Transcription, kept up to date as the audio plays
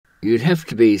You'd have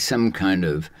to be some kind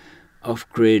of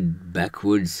off-grid,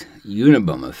 backwoods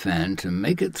Unabomber fan to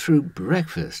make it through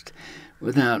breakfast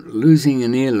without losing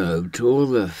an earlobe to all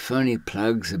the phony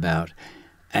plugs about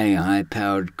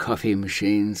AI-powered coffee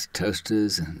machines,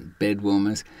 toasters and bed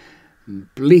warmers,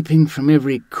 bleeping from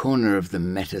every corner of the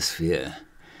metasphere.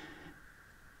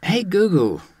 Hey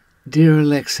Google, dear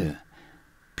Alexa,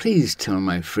 please tell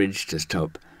my fridge to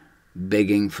stop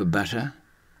begging for butter.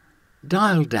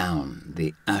 Dial down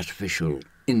the artificial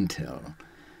intel.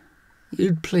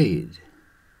 You'd plead.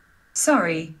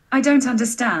 Sorry, I don't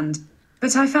understand,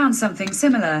 but I found something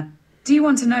similar. Do you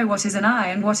want to know what is an eye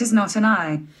and what is not an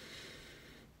eye?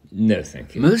 No,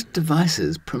 thank you. Most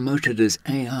devices promoted as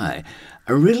AI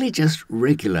are really just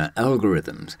regular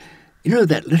algorithms. You know,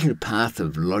 that little path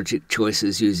of logic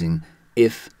choices using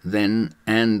if, then,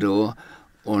 and, or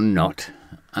not.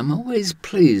 I'm always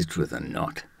pleased with a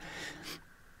not.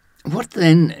 What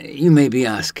then, you may be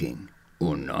asking,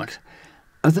 or not,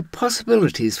 are the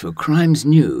possibilities for crimes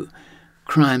new,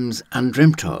 crimes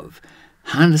undreamt of,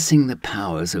 harnessing the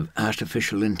powers of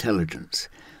artificial intelligence?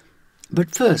 But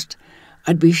first,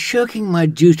 I'd be shirking my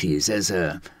duties as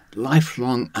a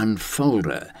lifelong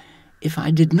unfolder if I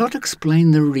did not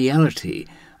explain the reality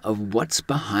of what's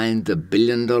behind the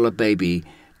billion-dollar baby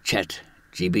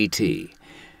Chat-GBT.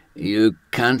 You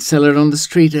can't sell it on the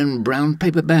street in brown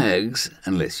paper bags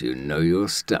unless you know your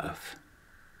stuff.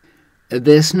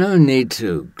 There's no need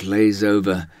to glaze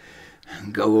over,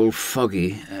 go all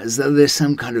foggy, as though there's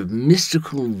some kind of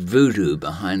mystical voodoo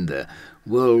behind the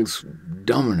world's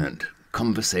dominant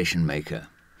conversation maker.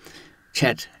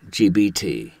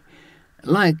 Chat-GBT,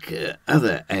 like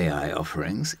other AI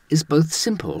offerings, is both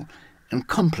simple and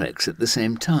complex at the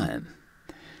same time.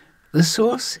 The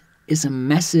source is a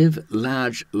massive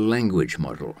large language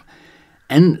model,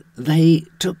 and they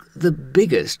took the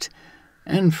biggest,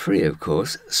 and free of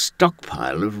course,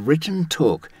 stockpile of written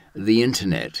talk, the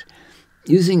internet,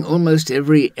 using almost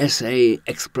every essay,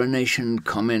 explanation,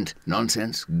 comment,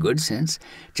 nonsense, good sense,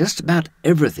 just about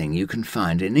everything you can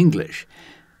find in English.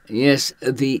 Yes,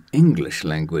 the English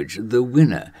language, the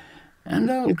winner, and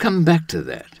I'll come back to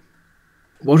that.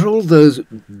 What all those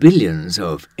billions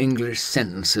of English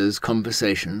sentences,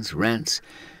 conversations, rants,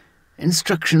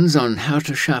 instructions on how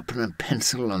to sharpen a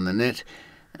pencil on the net,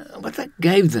 what that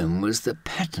gave them was the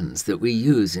patterns that we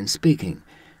use in speaking,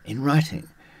 in writing,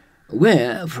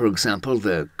 where, for example,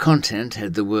 the content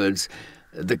had the words,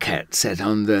 the cat sat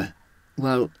on the,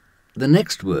 well, the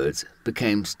next words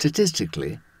became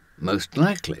statistically most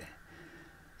likely.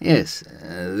 Yes,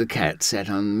 the cat sat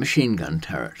on the machine gun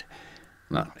turret.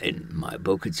 Well, in my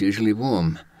book it's usually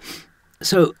warm.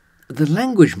 So the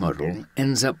language model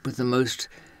ends up with the most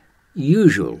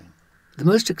usual, the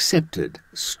most accepted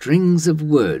strings of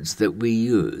words that we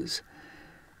use.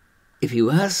 If you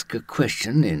ask a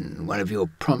question in one of your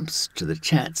prompts to the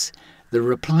chats, the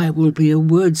reply will be a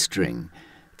word string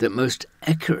that most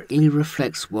accurately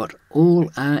reflects what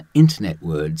all our internet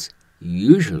words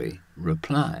usually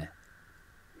reply,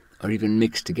 or even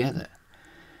mix together.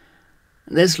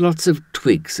 There's lots of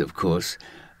tweaks, of course.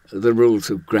 The rules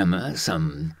of grammar,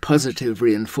 some positive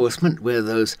reinforcement where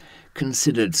those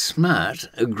considered smart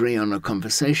agree on a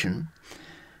conversation.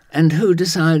 And who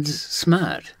decides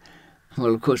smart?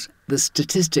 Well, of course, the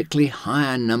statistically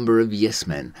higher number of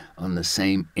yes-men on the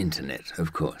same internet,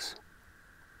 of course.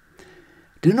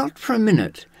 Do not for a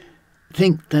minute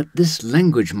think that this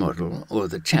language model, or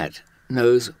the chat,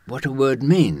 knows what a word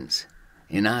means,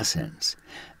 in our sense.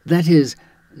 That is,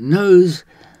 knows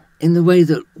in the way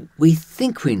that we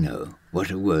think we know what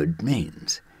a word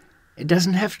means. It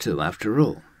doesn't have to, after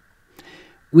all.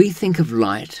 We think of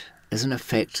light as an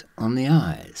effect on the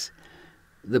eyes.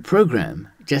 The program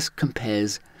just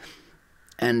compares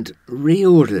and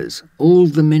reorders all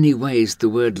the many ways the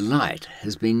word light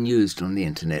has been used on the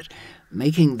internet,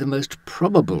 making the most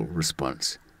probable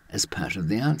response as part of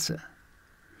the answer.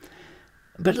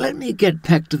 But let me get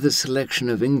back to the selection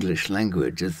of English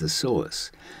language as the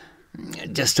source.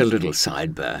 Just a little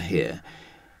sidebar here.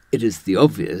 It is the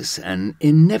obvious and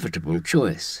inevitable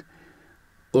choice.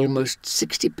 Almost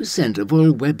 60% of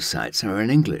all websites are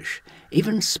in English.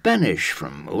 Even Spanish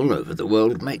from all over the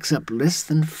world makes up less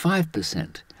than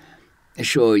 5%.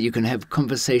 Sure, you can have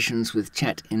conversations with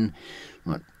chat in,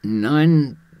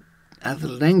 9 other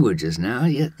languages now?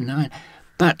 Yeah, 9.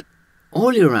 But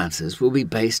all your answers will be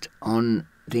based on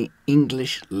the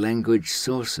English language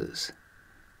sources,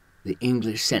 the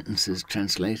English sentences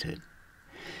translated.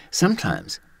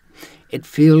 Sometimes it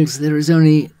feels there is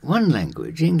only one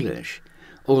language, English.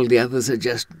 All the others are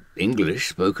just English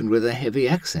spoken with a heavy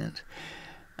accent.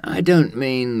 I don't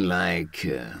mean like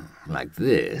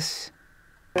this.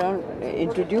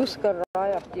 Introduce कर रहा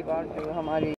है आपकी बार जो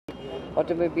हमारी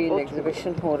automobile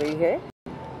exhibition हो रही है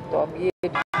तो अब ये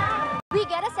We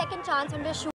get a second chance when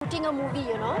we're shooting a movie,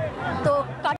 you know. तो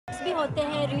cuts भी होते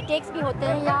हैं, retakes भी होते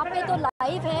हैं. यहाँ पे तो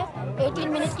live है,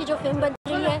 18 minutes की जो film बन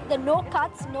रही है. The no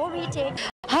cuts, no retakes.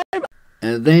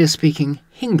 They are speaking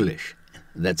Hinglish.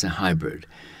 That's a hybrid.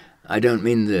 I don't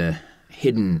mean the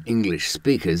hidden English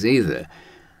speakers either.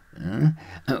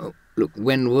 Look,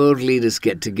 when world leaders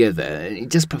get together,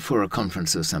 just before a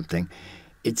conference or something,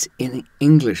 it's in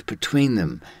English between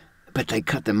them, but they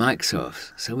cut the mics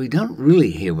off, so we don't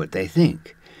really hear what they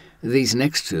think. These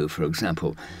next two, for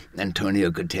example, Antonio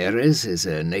Guterres is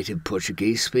a native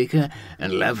Portuguese speaker,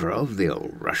 and Lavrov, the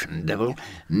old Russian devil,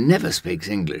 never speaks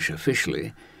English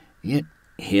officially, yet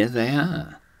here they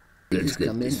are. Let's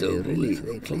get this over with.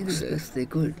 They clean as best they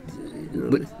could.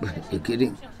 But you're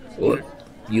kidding? What?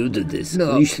 You did this?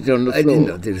 No, you shit on the floor. I did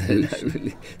not do that.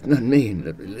 Really. Not me.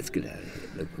 Let's get out of here.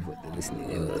 Look what they're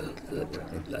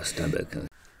listening Last time I come.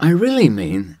 I really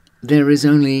mean there is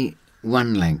only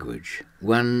one language,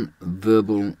 one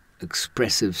verbal,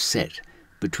 expressive set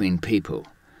between people.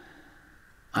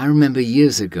 I remember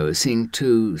years ago seeing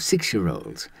two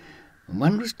 6-year-olds.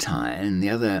 One was Thai and the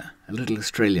other a little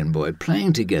Australian boy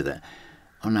playing together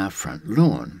on our front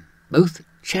lawn, both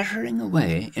chattering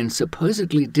away in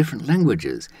supposedly different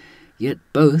languages, yet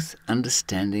both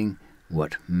understanding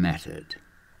what mattered.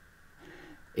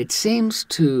 It seems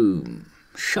to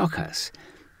shock us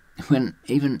when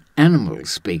even animals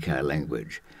speak our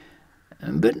language,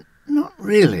 but not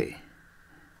really.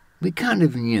 We kind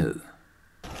of knew.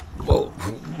 Well,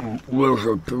 where's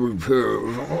a repair?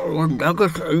 I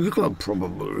guess you can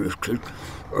probably this kid.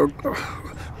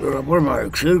 What am I,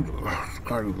 kid?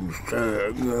 Can't even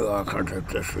say, I can't take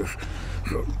this.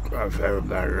 So I've had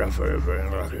bad enough of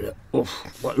everything like that. Oh,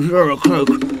 what is there a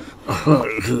coke? What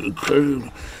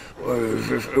is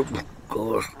this? Oh,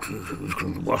 gosh, you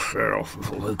can wash that off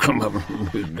before we come up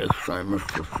and read next time,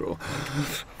 Mr. So,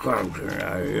 come to me.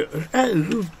 Hey,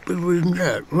 you've been reading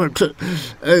that.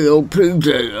 Hey, old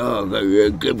PJ, oh,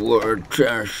 they give her a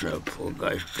chance. That poor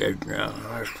guy's dead now,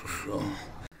 that's for sure.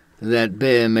 That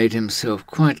bear made himself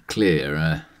quite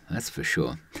clear, that's for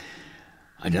sure.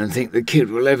 I don't think the kid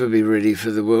will ever be ready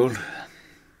for the world.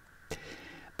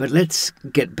 But let's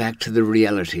get back to the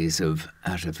realities of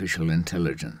artificial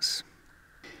intelligence.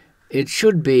 It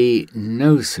should be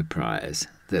no surprise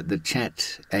that the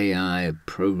chat AI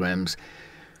programs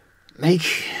make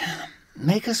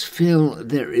us feel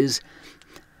there is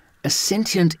a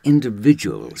sentient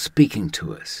individual speaking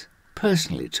to us,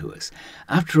 personally to us.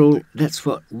 After all, that's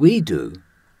what we do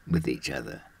with each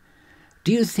other.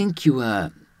 Do you think you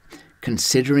are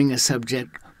considering a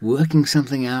subject, working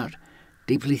something out,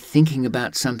 deeply thinking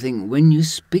about something when you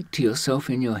speak to yourself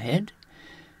in your head?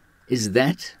 Is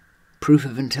that proof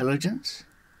of intelligence?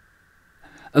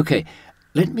 Okay,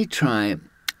 let me try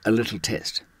a little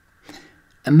test.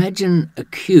 Imagine a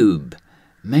cube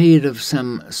made of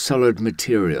some solid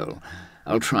material.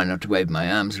 I'll try not to wave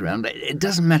my arms around. It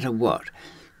doesn't matter what.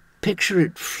 Picture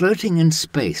it floating in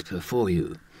space before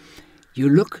you. You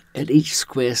look at each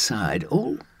square side,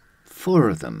 all 4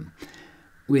 of them.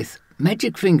 With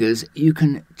magic fingers, you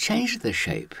can change the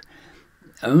shape,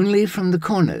 only from the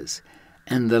corners,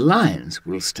 and the lines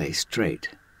will stay straight,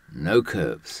 no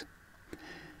curves.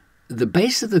 The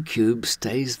base of the cube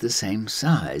stays the same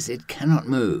size. It cannot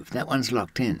move. That one's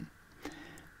locked in.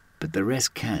 But the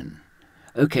rest can.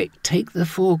 Okay, take the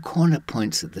 4 corner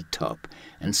points at the top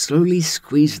and slowly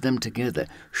squeeze them together,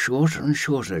 shorter and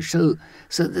shorter, so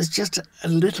there's just a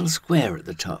little square at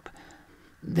the top.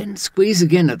 Then squeeze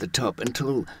again at the top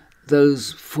until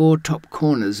those 4 top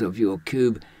corners of your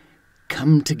cube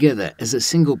come together as a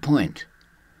single point.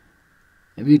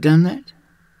 Have you done that?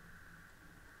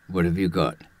 What have you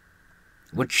got?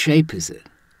 What shape is it?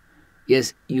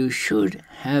 Yes, you should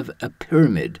have a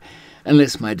pyramid,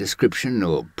 unless my description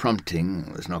or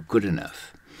prompting was not good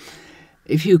enough.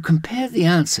 If you compare the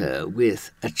answer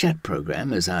with a chat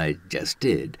program, as I just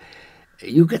did,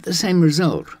 you get the same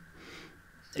result.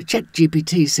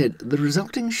 Chat-GBT said the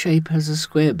resulting shape has a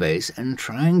square base and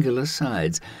triangular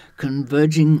sides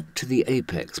converging to the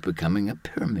apex, becoming a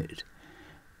pyramid.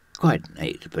 Quite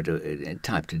neat, but it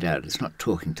typed it out. It's not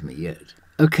talking to me yet.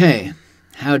 Okay,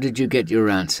 how did you get your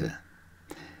answer?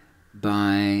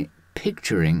 By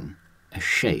picturing a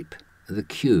shape, the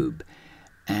cube,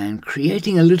 and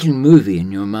creating a little movie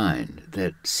in your mind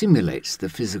that simulates the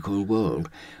physical world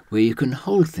where you can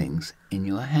hold things in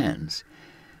your hands.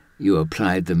 You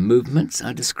applied the movements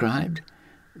I described,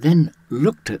 then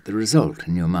looked at the result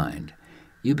in your mind.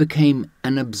 You became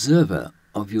an observer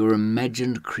of your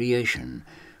imagined creation.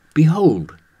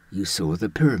 Behold You saw the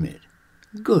pyramid.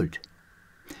 Good.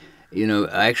 You know,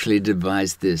 I actually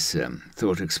devised this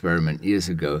thought experiment years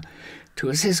ago to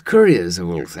assess couriers, of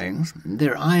all things.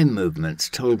 Their eye movements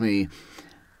told me,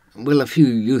 well, a few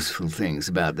useful things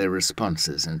about their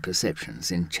responses and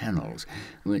perceptions in channels,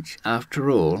 which,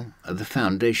 after all, are the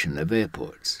foundation of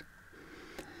airports.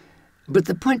 But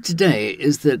the point today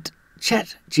is that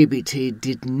Chat-GBT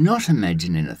did not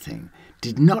imagine anything,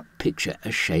 did not picture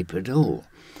a shape at all.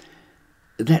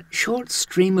 That short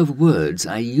stream of words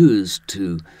I used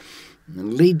to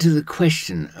lead to the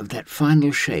question of that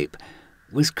final shape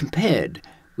was compared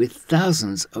with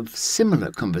thousands of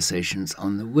similar conversations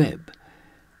on the web,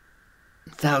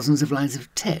 thousands of lines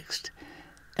of text,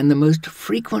 and the most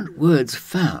frequent words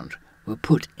found were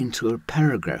put into a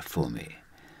paragraph for me.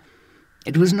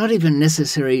 It was not even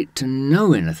necessary to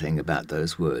know anything about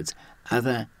those words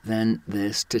other than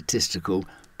their statistical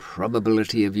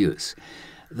probability of use.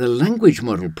 The language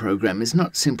model program is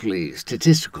not simply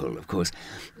statistical, of course.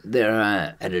 There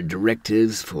are added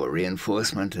directives for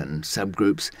reinforcement and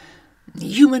subgroups.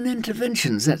 Human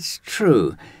interventions, that's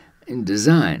true, in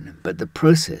design, but the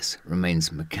process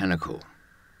remains mechanical.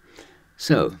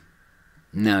 So,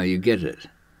 now you get it.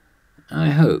 I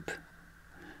hope.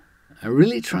 I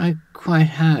really try quite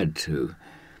hard to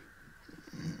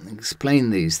explain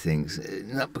these things,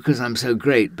 not because I'm so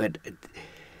great, but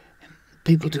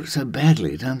people do it so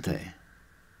badly, don't they?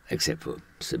 Except for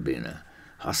Sabina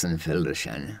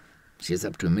Hassenfelder-Scheiner. She's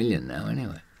up to 1 million now,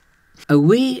 anyway. Are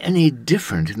we any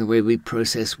different in the way we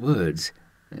process words?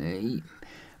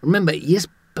 Remember, yes,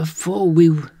 before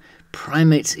we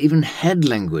primates even had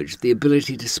language, the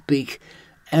ability to speak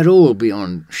at all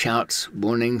beyond shouts,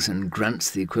 warnings, and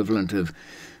grunts, the equivalent of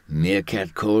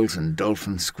meerkat calls and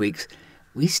dolphin squeaks,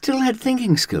 we still had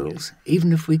thinking skills,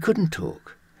 even if we couldn't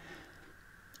talk.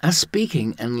 Our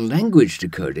speaking and language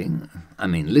decoding,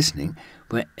 listening,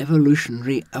 were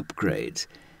evolutionary upgrades.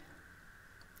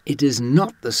 It is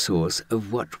not the source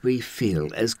of what we feel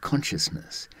as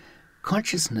consciousness.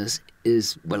 Consciousness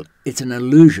is, it's an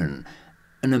illusion,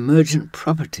 an emergent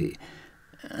property,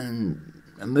 and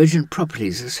emergent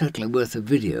properties are certainly worth a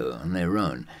video on their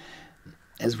own,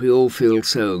 as we all feel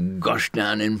so gosh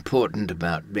darn important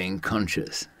about being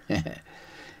conscious.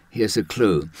 Here's a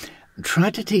clue. Try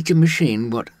to teach a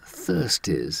machine what thirst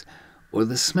is, or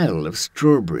the smell of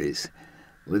strawberries,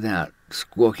 without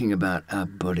squawking about our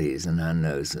bodies and our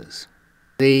noses.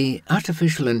 The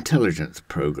artificial intelligence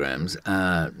programs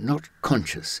are not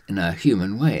conscious in our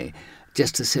human way,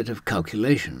 just a set of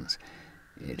calculations.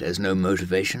 It has no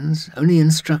motivations, only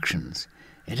instructions.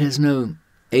 It has no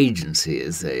agency,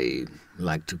 as they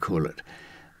like to call it,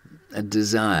 a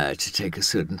desire to take a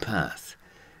certain path.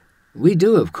 We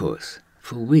do, of course,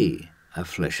 for we are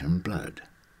flesh and blood.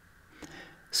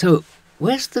 So,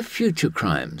 where's the future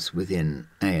crimes within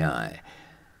AI?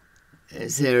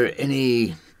 Is there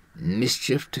any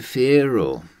mischief to fear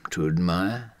or to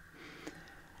admire?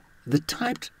 The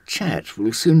typed chat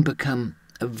will soon become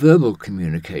a verbal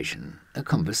communication, a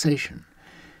conversation.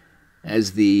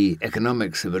 As the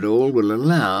economics of it all will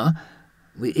allow,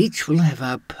 we each will have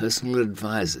our personal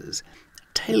advisors,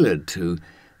 tailored to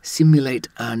simulate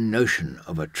our notion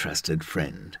of a trusted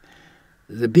friend.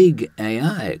 The big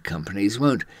AI companies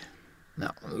won't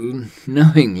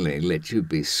knowingly let you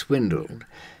be swindled,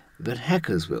 but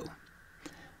hackers will.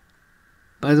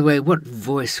 By the way, what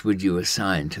voice would you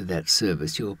assign to that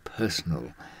service, your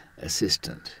personal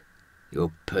assistant,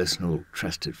 your personal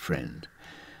trusted friend?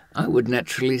 I would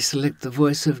naturally select the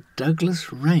voice of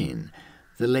Douglas Rain,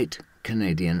 the late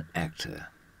Canadian actor.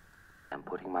 I'm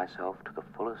putting myself to the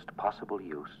fullest possible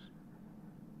use,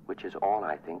 which is all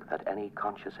I think that any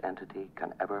conscious entity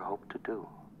can ever hope to do.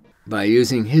 By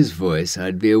using his voice,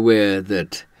 I'd be aware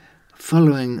that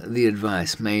following the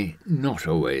advice may not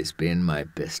always be in my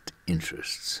best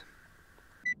interests.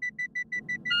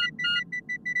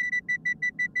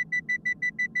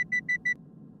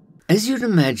 As you'd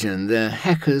imagine, the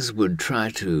hackers would try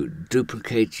to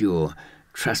duplicate your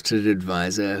trusted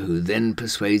advisor, who then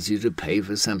persuades you to pay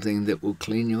for something that will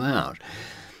clean you out.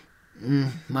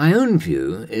 My own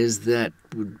view is that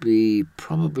would be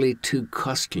probably too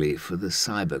costly for the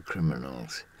cyber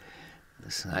criminals.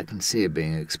 I can see it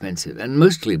being expensive, and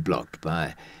mostly blocked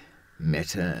by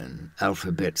Meta and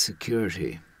Alphabet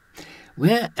security.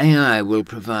 Where AI will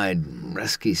provide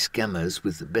rusky scammers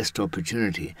with the best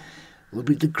opportunity will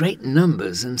be the great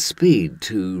numbers and speed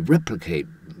to replicate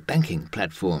banking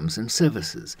platforms and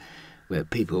services, where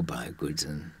people buy goods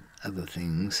and other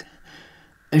things.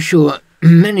 Sure,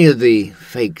 many of the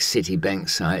fake Citibank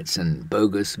sites and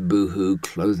bogus Boohoo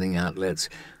clothing outlets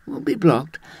will be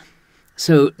blocked.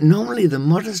 So normally the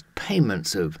modest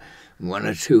payments of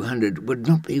 100 or 200 would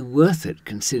not be worth it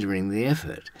considering the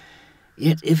effort.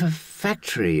 Yet if a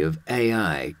factory of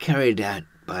AI carried out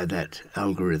by that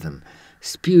algorithm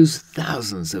spews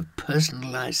thousands of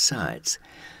personalised sites,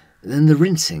 then the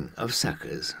rinsing of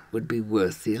suckers would be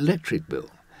worth the electric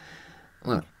bill.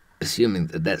 Well, assuming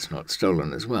that that's not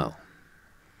stolen as well.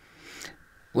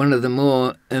 One of the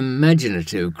more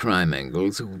imaginative crime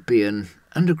angles would be an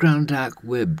underground dark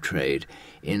web trade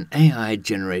in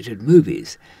AI-generated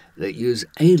movies that use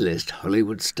A-list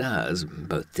Hollywood stars,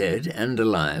 both dead and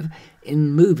alive,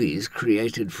 in movies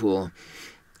created for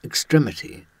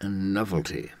extremity and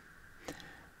novelty.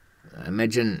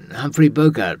 Imagine Humphrey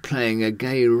Bogart playing a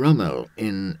gay Rommel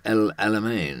in El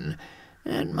Alamein.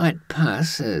 It might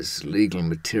pass as legal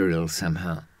material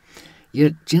somehow.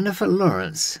 Yet Jennifer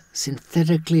Lawrence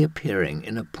synthetically appearing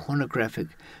in a pornographic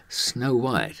Snow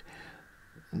White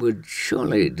would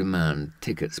surely demand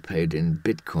tickets paid in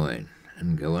Bitcoin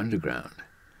and go underground.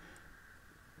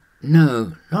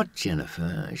 No, not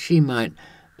Jennifer. She might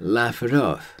laugh it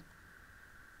off.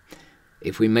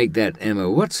 If we make that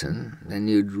Emma Watson, then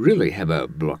you'd really have a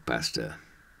blockbuster.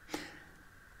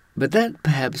 But that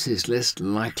perhaps is less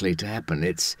likely to happen.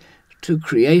 It's too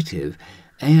creative.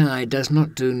 AI does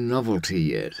not do novelty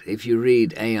yet. If you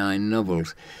read AI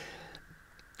novels,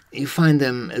 you find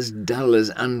them as dull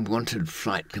as unwanted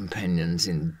flight companions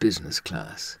in business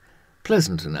class.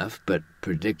 Pleasant enough, but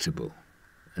predictable.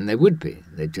 And they would be.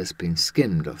 They'd just been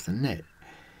skimmed off the net.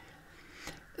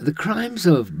 The crimes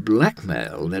of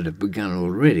blackmail that have begun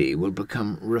already will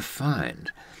become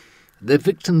refined. The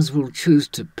victims will choose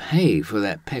to pay for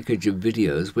that package of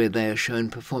videos where they are shown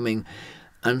performing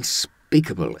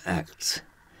unspeakable acts.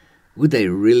 Would they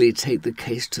really take the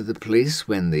case to the police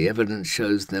when the evidence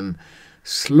shows them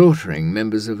slaughtering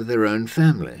members of their own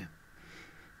family?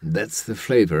 That's the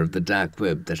flavour of the dark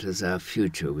web that is our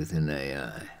future within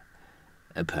AI.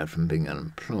 Apart from being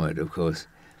unemployed, of course.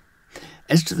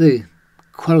 As to the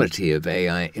quality of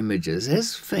AI images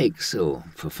as fakes or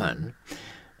for fun,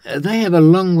 they have a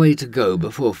long way to go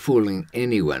before fooling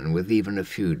anyone with even a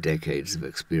few decades of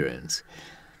experience.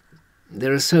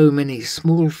 There are so many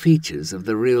small features of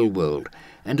the real world,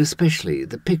 and especially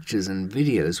the pictures and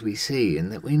videos we see,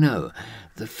 and that we know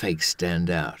the fakes stand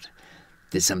out.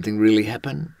 Did something really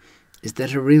happen? Is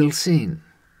that a real scene?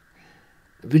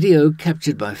 Video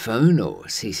captured by phone or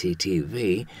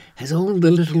CCTV has all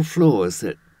the little flaws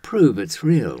that prove it's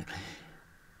real.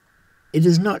 It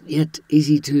is not yet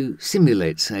easy to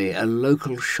simulate, say, a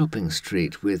local shopping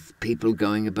street with people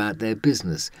going about their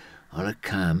business on a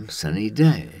calm, sunny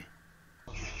day.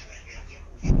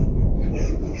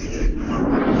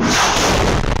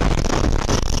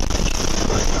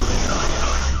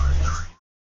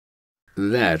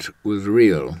 That was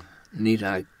real. Need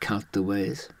I count the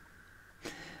ways?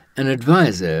 An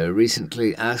advisor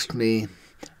recently asked me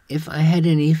if I had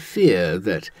any fear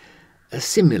that a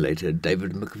simulated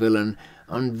David McMillan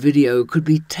on video could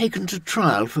be taken to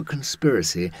trial for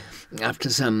conspiracy after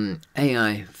some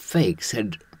AI fakes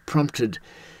had prompted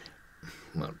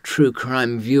true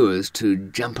crime viewers to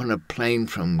jump on a plane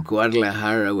from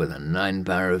Guadalajara with a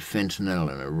 9-bar of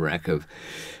fentanyl and a rack of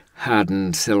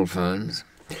hardened cell phones.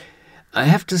 I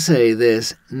have to say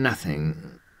there's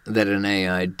nothing that an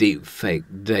AI deep fake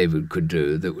David could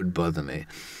do that would bother me.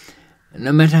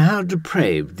 No matter how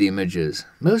depraved the images,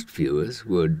 most viewers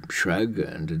would shrug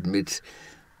and admit,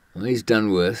 he's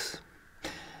done worse.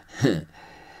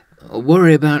 Or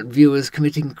worry about viewers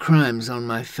committing crimes on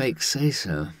my fake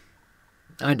say-so.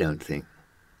 I don't think.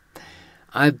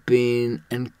 I've been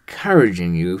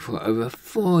encouraging you for over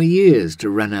 4 years to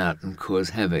run out and cause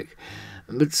havoc,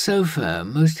 but so far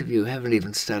most of you haven't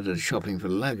even started shopping for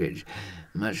luggage,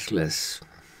 much less,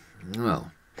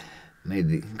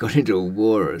 maybe got into a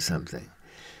war or something.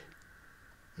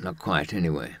 Not quite,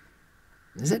 anyway.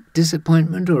 Is that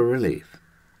disappointment or relief?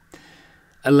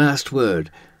 A last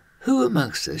word. Who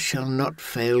amongst us shall not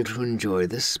fail to enjoy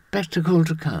the spectacle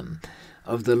to come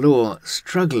of the law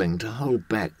struggling to hold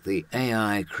back the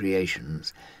AI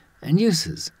creations and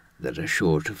uses that are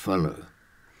sure to follow?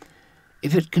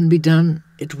 If it can be done,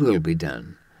 it will be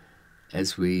done,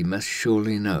 as we must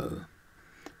surely know.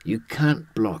 You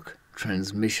can't block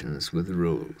transmissions with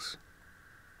rules.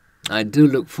 I do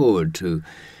look forward to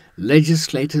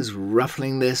legislators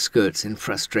ruffling their skirts in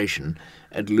frustration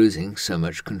at losing so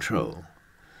much control.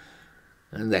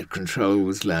 And that control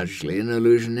was largely an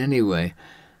illusion anyway.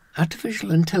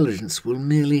 Artificial intelligence will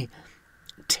merely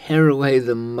tear away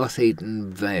the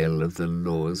moth-eaten veil of the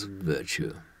laws of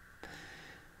virtue.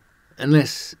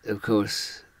 Unless, of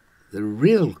course, the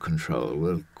real control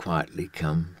will quietly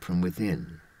come from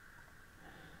within.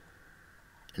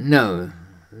 No,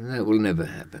 that will never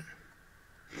happen.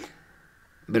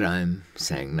 But I'm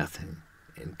saying nothing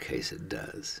in case it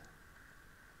does.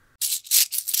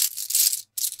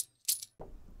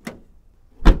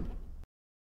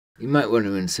 You might want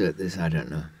to insert this, I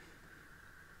don't know.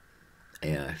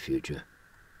 AI future.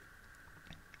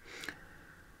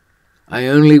 I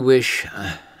only wish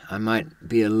I might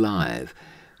be alive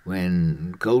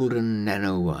when golden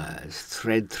nanowires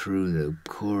thread through the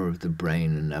core of the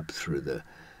brain and up through the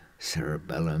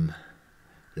cerebellum,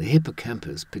 the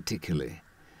hippocampus particularly.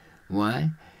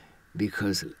 Why?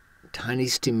 Because tiny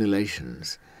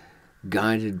stimulations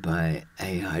guided by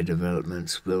AI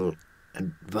developments will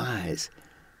advise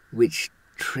which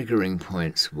triggering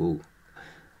points will,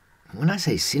 when I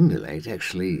say simulate,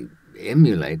 actually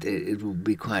emulate, it will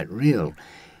be quite real.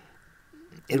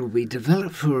 It will be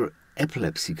developed for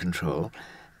epilepsy control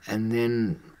and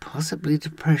then possibly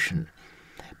depression.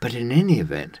 But in any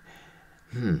event,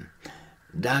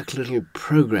 dark little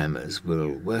programmers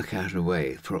will work out a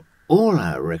way for all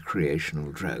our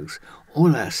recreational drugs,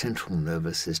 all our central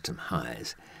nervous system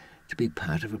highs, to be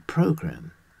part of a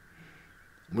program.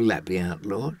 Will that be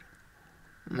outlawed?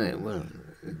 Well,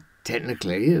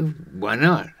 technically, why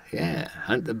not? Yeah,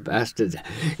 hunt the bastards.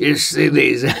 You see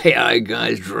these AI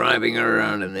guys driving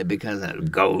around and they become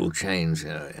that gold chains.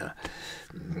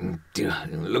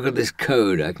 Look at this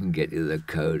code. I can get you the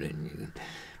code and you can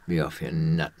be off your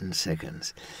nut in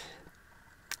seconds.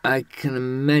 I can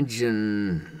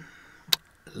imagine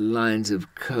lines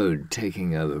of code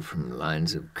taking over from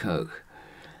lines of coke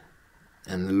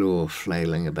and the law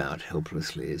flailing about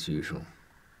helplessly as usual.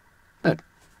 But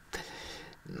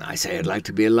I say I'd like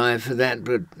to be alive for that,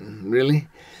 but really,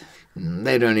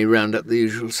 they'd only round up the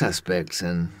usual suspects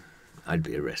and I'd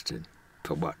be arrested.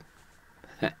 For what?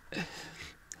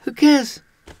 Who cares?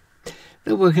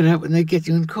 They'll work it out when they get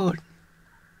you in court.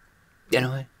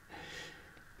 Anyway,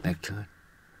 back to it.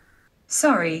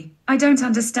 Sorry, I don't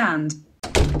understand.